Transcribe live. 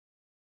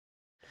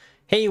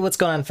Hey, what's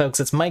going on, folks?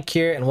 It's Mike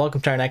here, and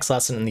welcome to our next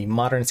lesson in the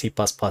Modern C++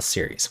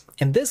 series.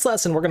 In this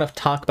lesson, we're going to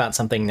talk about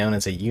something known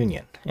as a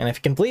union. And if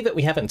you can believe it,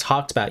 we haven't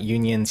talked about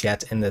unions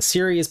yet in this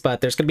series,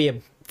 but there's going to be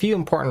a few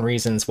important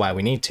reasons why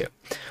we need to.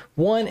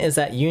 One is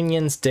that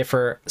unions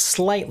differ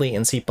slightly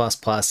in C++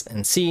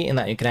 and C in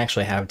that you can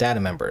actually have data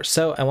members.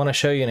 So I want to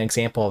show you an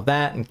example of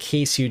that in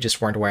case you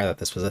just weren't aware that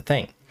this was a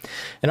thing.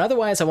 And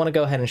otherwise, I want to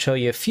go ahead and show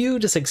you a few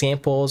just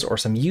examples or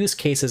some use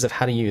cases of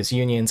how to use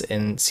unions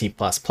in C++.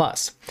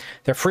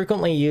 They're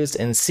frequently used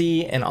in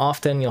C, and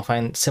often you'll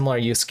find similar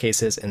use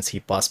cases in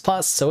C++.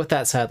 So with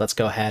that said, let's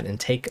go ahead and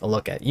take a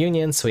look at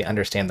unions so we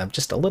understand them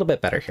just a little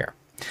bit better here.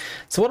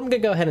 So what I'm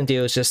going to go ahead and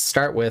do is just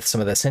start with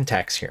some of the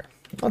syntax here.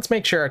 Let's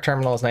make sure our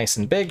terminal is nice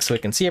and big so we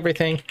can see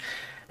everything.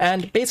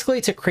 And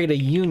basically, to create a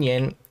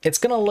union, it's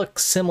going to look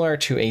similar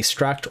to a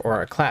struct or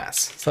a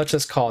class. So let's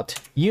just call it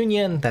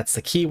union. That's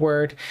the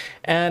keyword.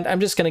 And I'm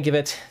just going to give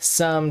it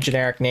some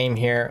generic name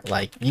here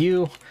like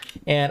u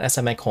and a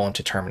semicolon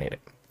to terminate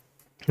it.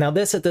 Now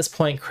this at this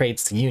point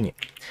creates the union.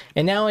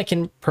 And now I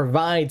can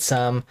provide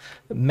some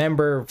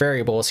member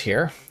variables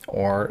here,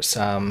 or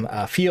some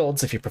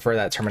fields if you prefer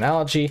that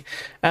terminology.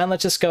 And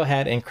let's just go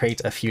ahead and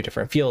create a few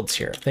different fields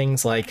here.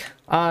 Things like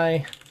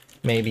I,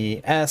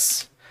 maybe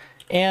s,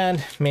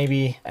 and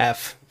maybe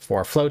f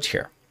for float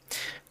here.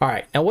 All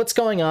right, now what's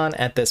going on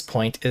at this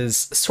point is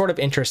sort of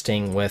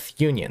interesting with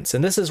unions,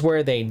 and this is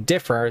where they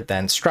differ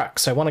than structs.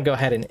 So I want to go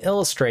ahead and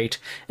illustrate,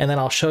 and then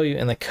I'll show you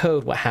in the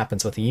code what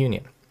happens with a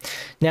union.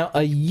 Now,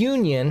 a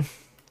union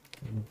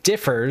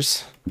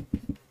differs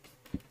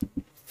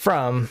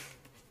from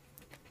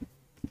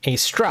a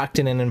struct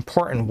in an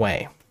important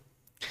way,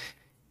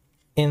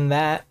 in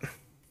that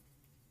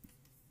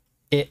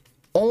it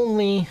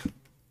only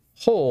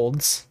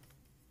holds,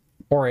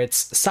 or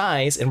its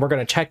size, and we're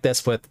going to check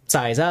this with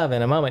size of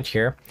in a moment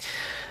here,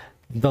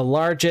 the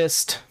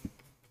largest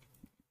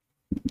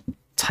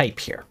type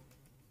here.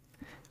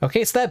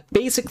 Okay, so that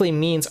basically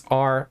means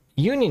our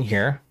union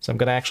here, so I'm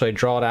going to actually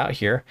draw it out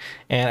here,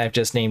 and I've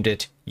just named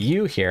it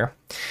u here,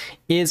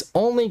 is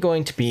only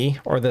going to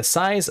be, or the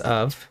size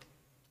of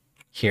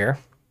here,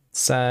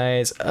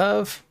 size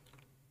of,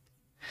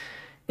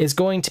 is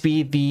going to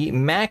be the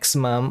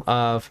maximum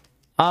of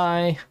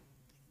I,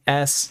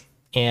 s,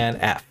 and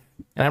f.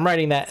 And I'm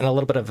writing that in a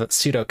little bit of a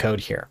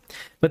pseudocode here.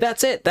 But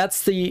that's it.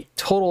 That's the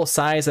total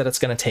size that it's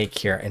going to take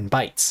here in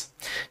bytes.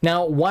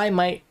 Now, why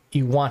might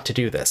you want to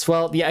do this?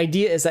 Well, the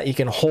idea is that you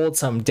can hold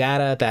some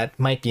data that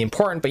might be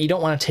important, but you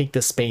don't want to take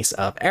the space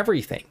of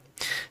everything.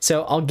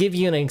 So I'll give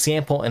you an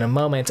example in a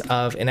moment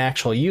of an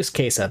actual use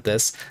case of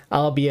this,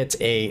 albeit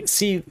a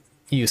C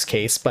use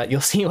case, but you'll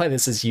see why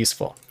this is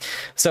useful.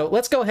 So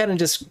let's go ahead and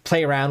just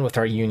play around with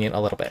our union a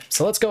little bit.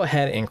 So let's go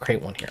ahead and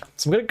create one here.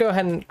 So I'm going to go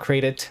ahead and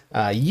create it.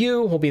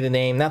 U will be the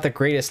name, not the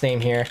greatest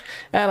name here.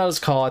 And I'll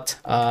just call it,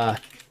 how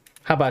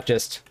about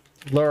just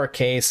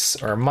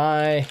lowercase or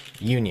my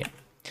union.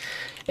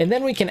 And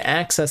then we can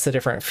access the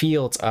different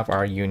fields of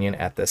our union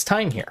at this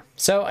time here.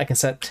 So I can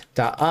set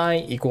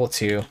 .I equal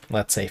to,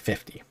 let's say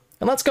 50.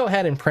 And let's go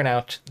ahead and print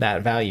out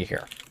that value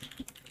here.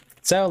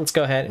 So let's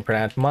go ahead and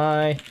print out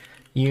my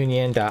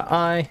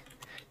union.I,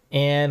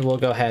 and we'll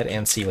go ahead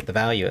and see what the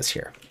value is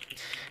here.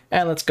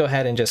 And let's go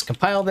ahead and just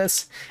compile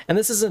this. And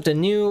this isn't a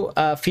new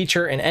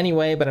feature in any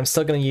way, but I'm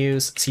still going to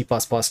use C++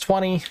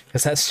 20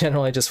 because that's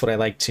generally just what I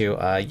like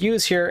to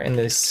use here in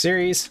this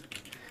series,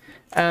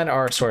 and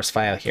our source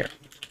file here.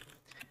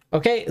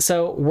 Okay,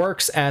 so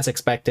works as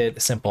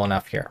expected, simple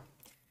enough here.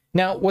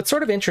 Now, what's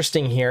sort of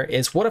interesting here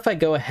is what if I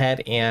go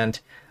ahead and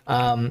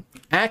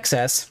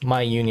access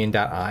my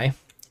union.I,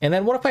 and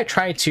then what if I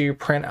try to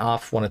print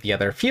off one of the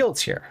other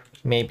fields here,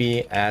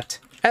 maybe at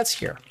s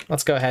here.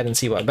 Let's go ahead and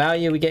see what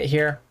value we get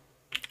here.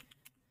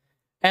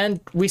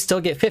 And we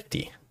still get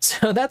 50.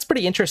 So that's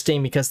pretty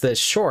interesting because the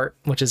short,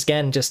 which is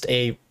again just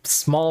a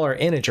smaller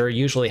integer,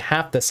 usually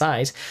half the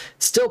size,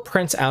 still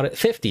prints out at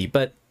 50,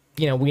 but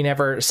we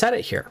never set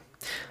it here.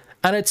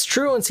 And it's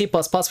true in C++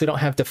 we don't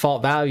have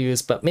default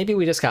values, but maybe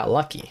we just got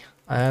lucky.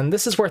 And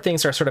this is where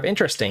things are sort of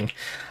interesting.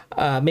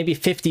 Maybe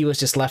 50 was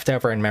just left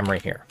over in memory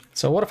here.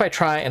 So what if I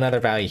try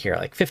another value here,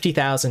 like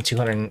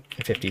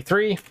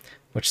 50,253,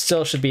 which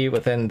still should be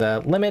within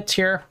the limit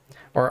here.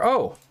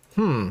 Or,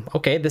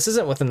 okay, this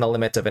isn't within the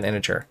limit of an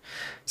integer.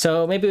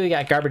 So maybe we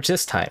got garbage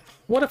this time.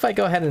 What if I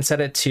go ahead and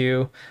set it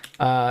to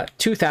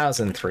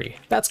 2003?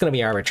 That's going to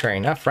be arbitrary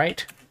enough,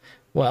 right?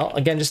 Well,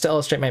 again, just to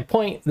illustrate my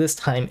point, this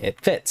time it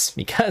fits.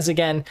 Because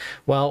again,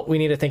 well, we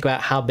need to think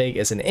about how big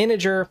is an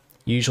integer,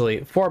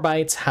 usually 4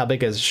 bytes, how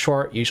big is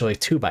short, usually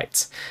 2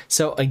 bytes.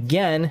 So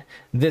again,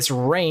 this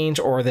range,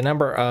 or the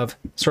number of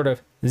sort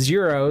of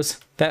zeros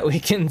that we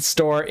can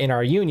store in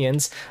our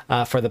unions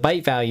for the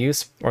byte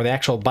values, or the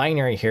actual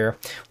binary here,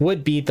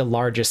 would be the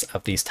largest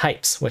of these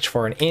types, which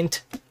for an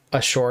int,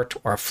 a short,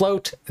 or a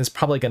float is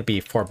probably going to be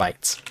 4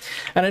 bytes.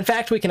 And in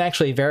fact, we can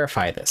actually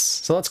verify this.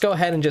 So let's go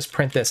ahead and just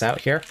print this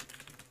out here.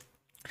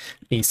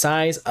 The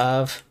size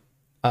of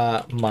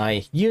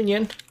my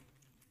union.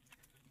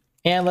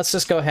 And let's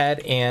just go ahead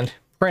and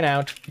print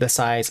out the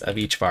size of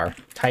each of our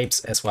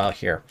types as well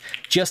here,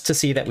 just to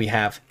see that we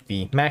have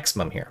the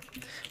maximum here.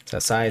 So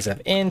size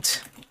of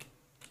int,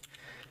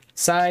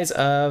 size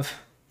of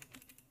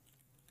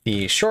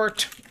the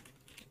short,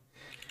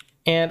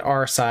 and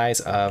our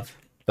size of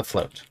the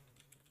float.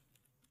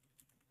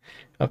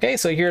 Okay,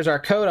 so here's our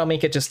code. I'll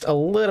make it just a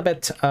little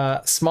bit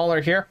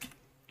smaller here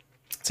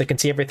so you can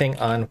see everything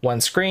on one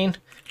screen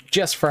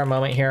just for a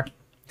moment here.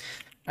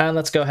 And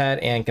let's go ahead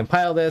and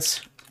compile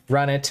this,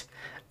 run it.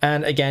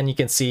 And again, you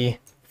can see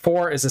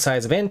 4 is the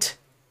size of int,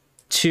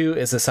 2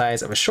 is the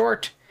size of a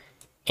short,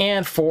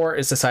 and 4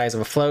 is the size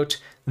of a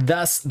float.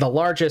 Thus, the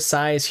largest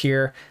size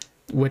here,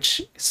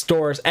 which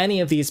stores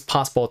any of these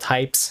possible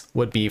types,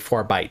 would be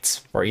 4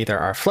 bytes for either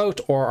our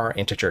float or our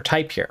integer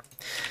type here.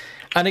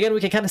 And again,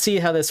 we can kind of see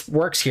how this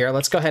works here.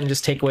 Let's go ahead and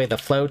just take away the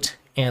float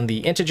and the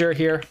integer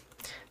here.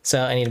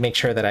 So I need to make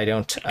sure that I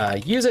don't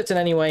use it in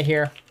any way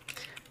here.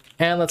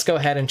 And let's go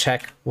ahead and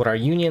check what our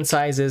union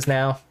size is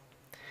now.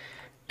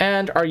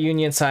 And our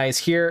union size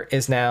here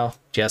is now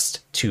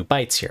just 2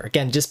 bytes here.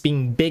 Again, just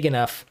being big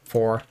enough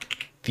for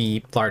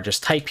the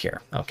largest type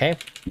here, okay?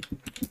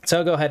 So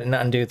I'll go ahead and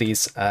undo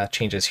these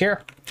changes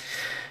here.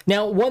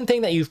 Now, one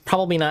thing that you've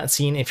probably not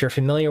seen if you're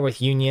familiar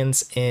with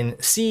unions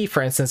in C,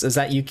 for instance, is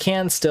that you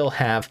can still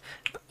have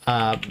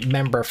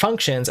member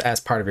functions as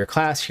part of your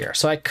class here.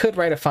 So I could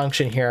write a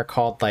function here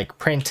called like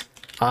print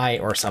I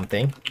or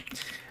something,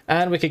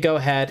 and we could go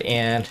ahead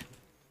and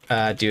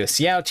do a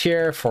cout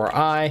here for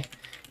I,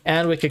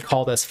 and we could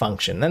call this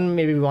function. Then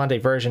maybe we want a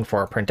version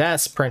for print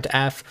S, print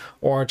F,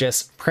 or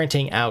just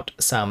printing out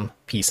some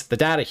piece of the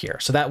data here.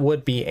 So that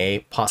would be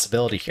a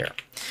possibility here.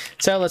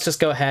 So let's just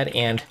go ahead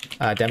and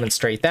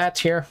demonstrate that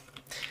here.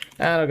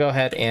 And I'll go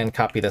ahead and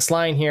copy this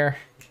line here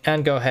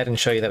and go ahead and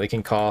show you that we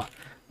can call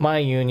my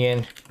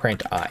union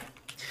print I.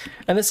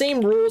 And the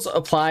same rules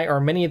apply, or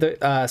many of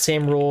the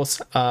same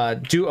rules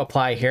do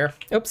apply here.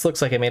 Oops,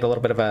 looks like I made a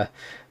little bit of a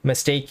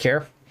mistake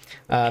here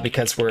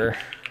because we're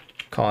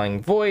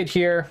calling void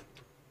here.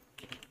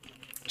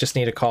 Just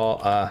need to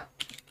call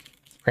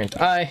print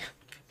I.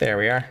 There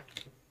we are.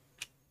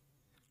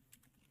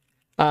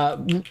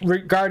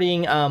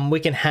 Regarding, we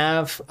can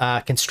have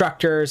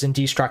constructors and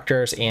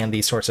destructors and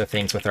these sorts of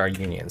things with our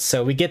unions.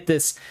 So we get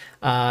this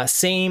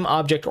same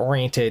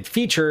object-oriented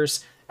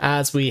features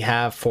as we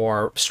have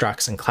for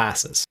structs and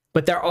classes.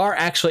 But there are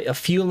actually a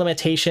few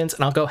limitations,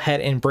 and I'll go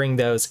ahead and bring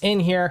those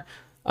in here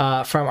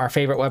from our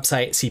favorite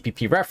website,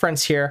 CPP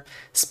reference here,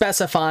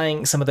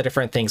 specifying some of the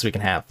different things we can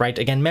have, right?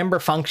 Again, member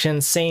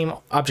functions, same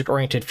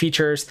object-oriented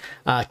features,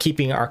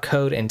 keeping our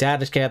code and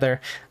data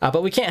together,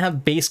 but we can't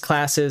have base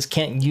classes,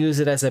 can't use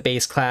it as a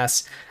base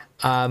class,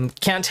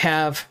 can't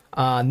have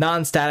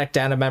non-static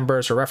data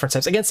members or reference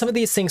types. Again, some of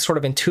these things sort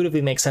of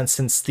intuitively make sense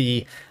since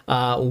the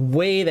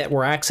way that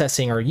we're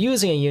accessing or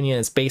using a union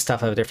is based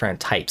off of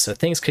different types. So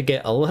things could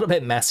get a little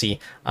bit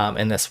messy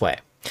in this way.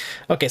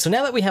 Okay, so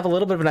now that we have a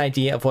little bit of an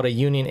idea of what a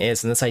union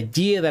is and this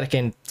idea that it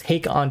can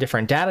take on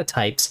different data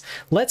types,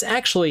 let's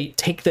actually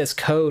take this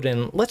code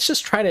and let's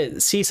just try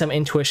to see some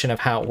intuition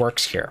of how it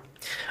works here.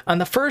 And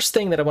the first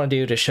thing that I want to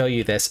do to show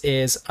you this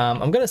is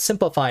I'm going to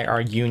simplify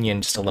our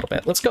union just a little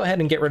bit. Let's go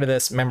ahead and get rid of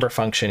this member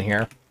function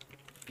here.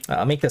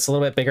 I'll make this a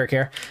little bit bigger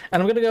here.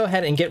 And I'm going to go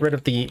ahead and get rid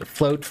of the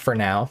float for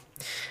now.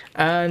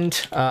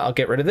 And I'll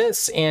get rid of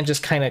this and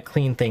just kind of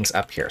clean things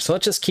up here. So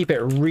let's just keep it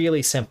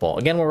really simple.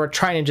 Again, when we're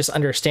trying to just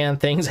understand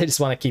things, I just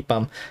want to keep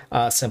them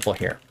simple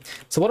here.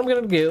 So what I'm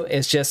going to do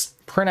is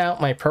just print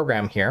out my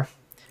program here,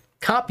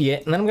 copy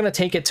it, and then I'm going to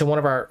take it to one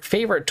of our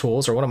favorite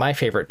tools, or one of my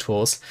favorite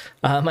tools,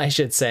 I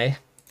should say.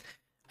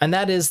 And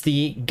that is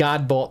the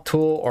Godbolt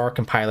tool or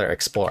Compiler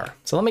Explorer.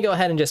 So let me go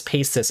ahead and just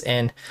paste this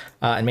in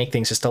and make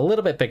things just a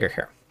little bit bigger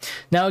here.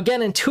 Now,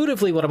 again,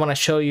 intuitively, what I want to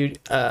show you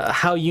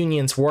how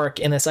unions work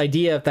in this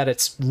idea that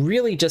it's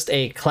really just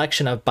a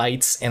collection of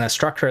bytes in a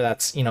structure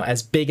that's, you know,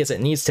 as big as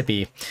it needs to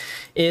be,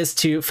 is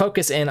to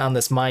focus in on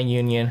this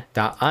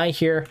myunion.I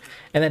here,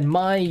 and then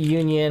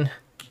myunion.s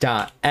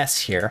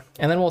here,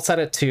 and then we'll set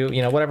it to,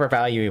 you know, whatever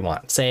value we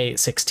want, say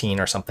 16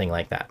 or something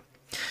like that.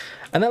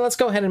 And then let's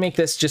go ahead and make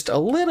this just a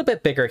little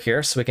bit bigger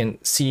here so we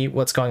can see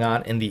what's going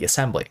on in the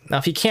assembly. Now,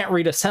 if you can't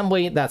read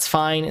assembly, that's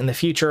fine. In the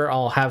future,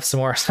 I'll have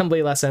some more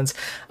assembly lessons.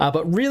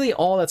 But really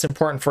all that's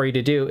important for you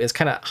to do is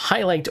kind of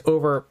highlight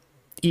over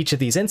each of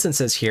these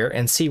instances here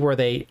and see where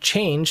they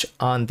change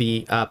on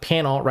the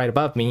panel right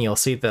above me. You'll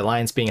see the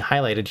lines being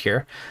highlighted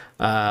here.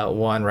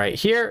 One right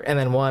here, and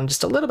then one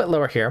just a little bit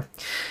lower here,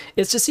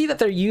 is to see that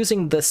they're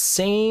using the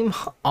same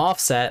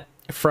offset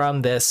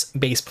from this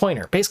base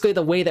pointer. Basically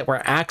the way that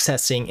we're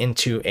accessing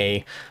into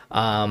a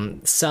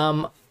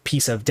some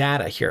piece of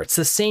data here. It's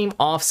the same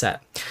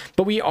offset,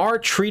 but we are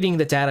treating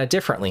the data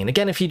differently. And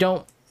again, if you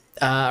don't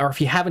or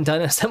if you haven't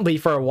done assembly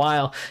for a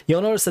while,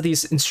 you'll notice that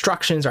these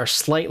instructions are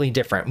slightly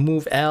different.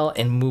 Move L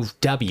and move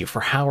W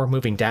for how we're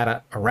moving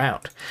data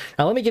around.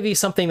 Now let me give you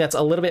something that's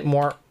a little bit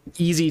more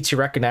easy to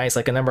recognize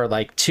like a number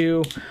like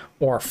 2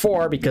 or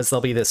 4 because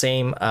they'll be the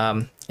same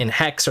in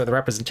hex or the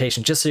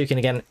representation, just so you can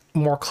again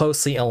more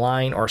closely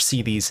align or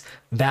see these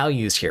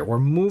values here. We're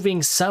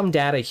moving some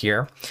data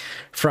here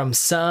from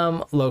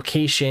some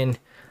location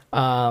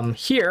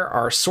here,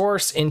 our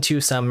source into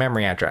some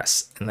memory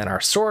address, and then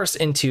our source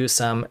into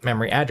some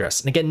memory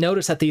address. And again,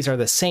 notice that these are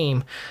the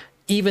same,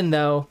 even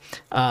though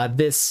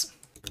this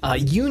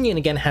union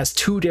again has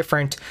two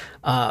different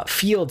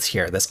fields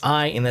here, this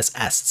I and this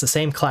S. It's the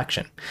same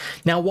collection.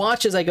 Now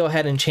watch as I go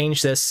ahead and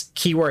change this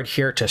keyword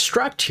here to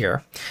struct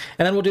here,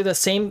 and then we'll do the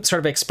same sort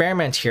of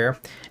experiment here,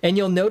 and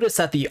you'll notice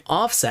that the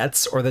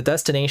offsets or the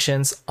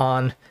destinations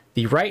on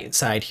the right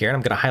side here, and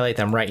I'm going to highlight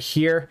them right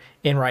here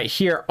and right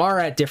here, are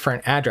at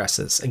different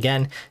addresses.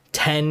 Again,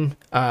 10,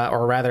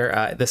 or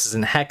rather, this is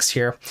in hex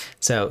here,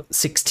 so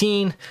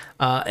 16,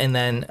 and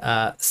then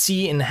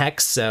C in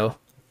hex, so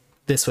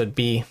this would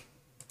be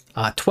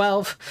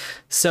 12.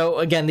 So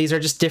again, these are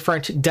just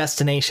different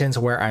destinations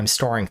where I'm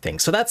storing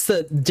things. So that's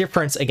the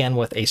difference again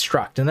with a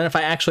struct. And then if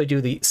I actually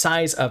do the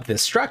size of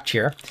this struct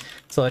here,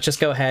 so let's just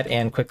go ahead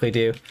and quickly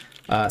do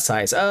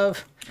size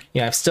of,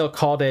 I've still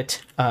called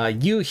it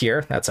U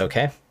here, that's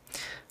okay.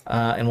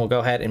 And we'll go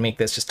ahead and make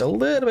this just a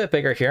little bit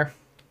bigger here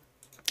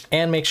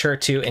and make sure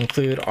to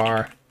include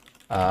our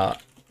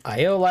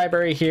IO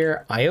library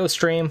here, IO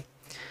stream,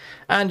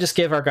 and just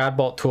give our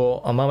Godbolt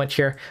tool a moment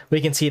here. We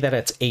can see that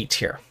it's 8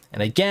 here.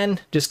 And again,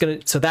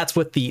 so that's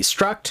with the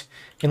struct.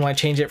 And when I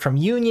change it from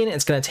union,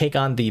 it's going to take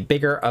on the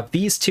bigger of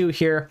these two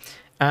here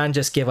and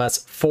just give us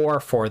 4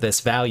 for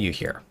this value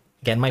here.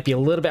 Again, might be a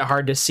little bit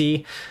hard to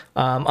see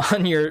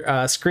on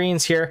your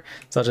screens here.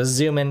 So I'll just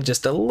zoom in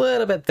just a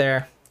little bit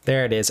there.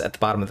 There it is at the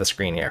bottom of the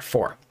screen here,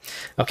 4.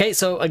 Okay,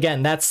 so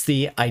again, that's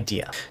the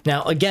idea.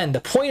 Now, again,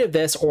 the point of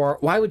this, or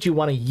why would you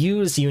want to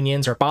use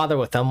unions or bother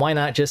with them? Why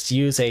not just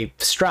use a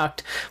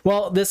struct?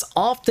 Well, this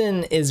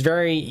often is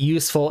very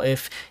useful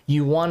if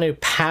you want to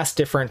pass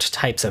different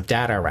types of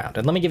data around.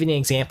 And let me give you an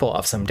example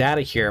of some data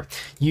here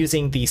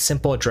using the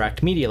simple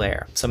direct media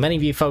layer. So many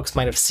of you folks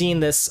might have seen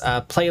this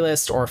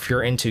playlist, or if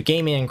you're into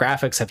gaming and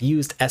graphics, have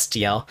used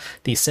SDL,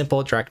 the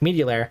simple direct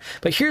media layer.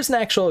 But here's an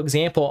actual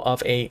example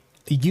of a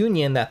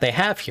union that they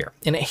have here,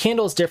 and it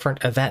handles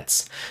different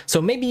events.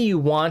 So maybe you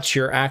want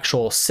your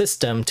actual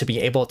system to be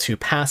able to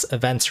pass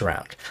events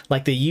around,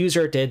 like the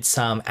user did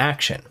some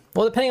action.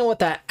 Well, depending on what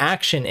that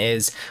action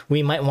is,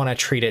 we might want to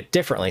treat it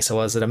differently. So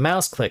was it a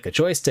mouse click, a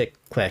joystick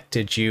click?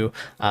 Did you,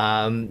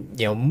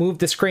 move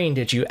the screen?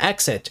 Did you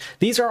exit?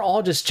 These are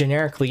all just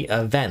generically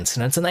events,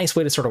 and it's a nice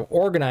way to sort of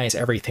organize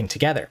everything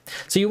together.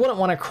 So you wouldn't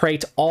want to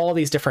create all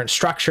these different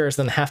structures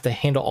and have to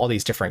handle all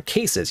these different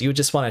cases. You would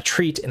just want to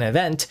treat an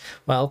event,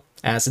 well,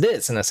 as it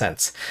is in a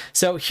sense.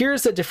 So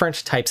here's the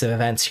different types of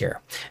events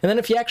here. And then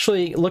if you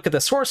actually look at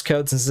the source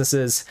code, since this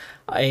is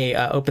a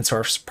open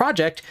source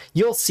project,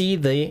 you'll see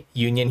the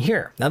union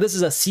here. Now this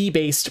is a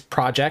C-based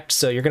project,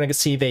 so you're going to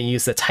see they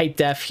use the type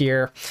def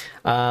here,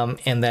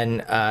 and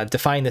then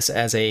define this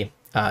as a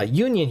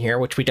union here,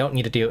 which we don't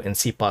need to do in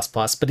C++.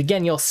 But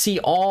again, you'll see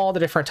all the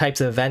different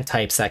types of event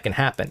types that can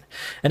happen.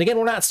 And again,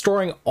 we're not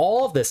storing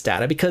all of this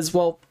data because,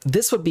 well,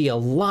 this would be a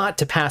lot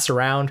to pass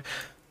around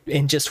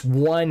in just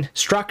one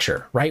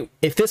structure, right?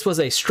 If this was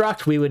a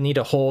struct, we would need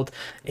to hold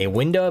a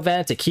window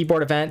event, a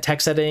keyboard event,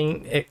 text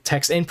editing,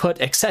 text input,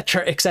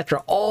 etc.,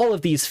 etc. All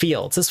of these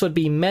fields. This would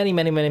be many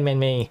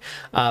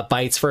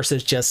bytes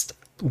versus just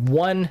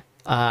one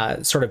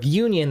sort of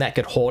union that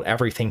could hold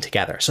everything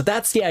together. So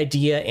that's the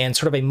idea and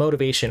sort of a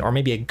motivation, or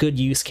maybe a good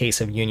use case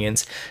of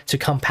unions to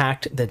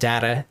compact the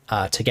data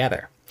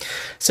together.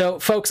 So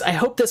folks, I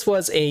hope this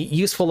was a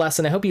useful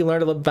lesson. I hope you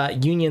learned a little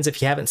about unions if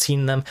you haven't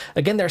seen them.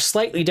 Again, they're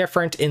slightly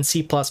different in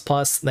C++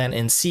 than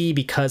in C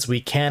because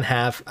we can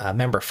have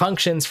member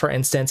functions, for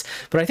instance,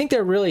 but I think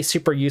they're really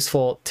super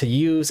useful to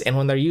use, and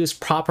when they're used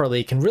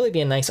properly, can really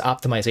be a nice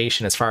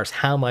optimization as far as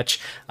how much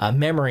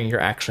memory you're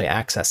actually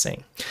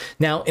accessing.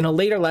 Now, in a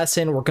later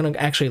lesson, we're going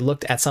to actually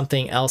look at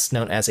something else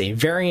known as a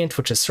variant,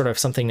 which is sort of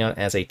something known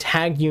as a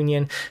tag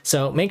union.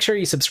 So make sure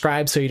you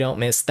subscribe so you don't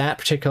miss that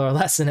particular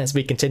lesson as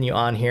we continue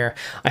on here.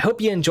 I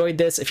hope you enjoyed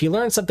this. If you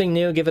learned something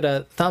new, give it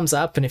a thumbs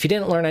up. And if you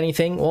didn't learn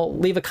anything, well,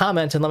 leave a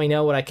comment and let me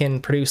know what I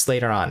can produce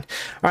later on.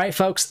 All right,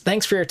 folks,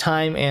 thanks for your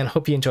time and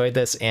hope you enjoyed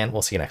this, and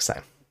we'll see you next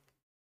time.